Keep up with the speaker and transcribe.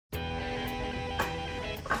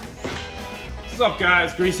What's up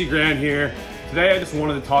guys, Greasy Grant here. Today I just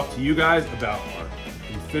wanted to talk to you guys about our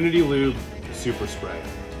Infinity Lube Super Spray.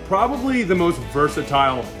 Probably the most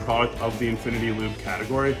versatile product of the Infinity Lube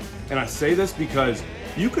category. And I say this because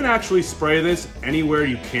you can actually spray this anywhere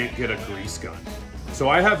you can't get a grease gun. So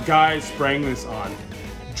I have guys spraying this on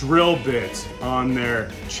drill bits, on their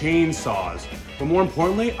chainsaws. But more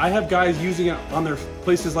importantly, I have guys using it on their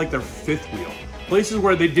places like their fifth wheel. Places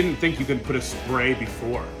where they didn't think you could put a spray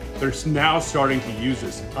before. They're now starting to use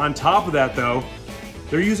this. On top of that though,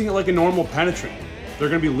 they're using it like a normal penetrant. They're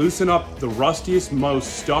gonna be loosening up the rustiest,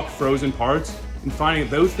 most stuck frozen parts and finding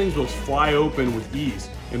that those things will fly open with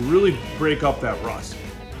ease and really break up that rust.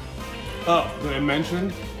 Oh, did I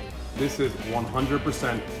mention, this is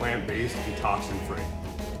 100% plant-based and toxin-free.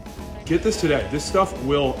 Get this today. This stuff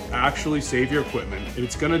will actually save your equipment.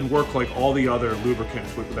 It's gonna work like all the other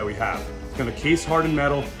lubricants that we have. It's gonna case harden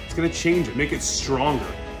metal. It's gonna change it, make it stronger.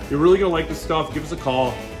 You're really gonna like this stuff. Give us a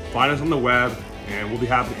call, find us on the web, and we'll be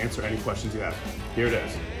happy to answer any questions you have. Here it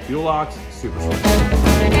is, Fuel Ox Super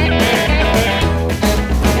Spray.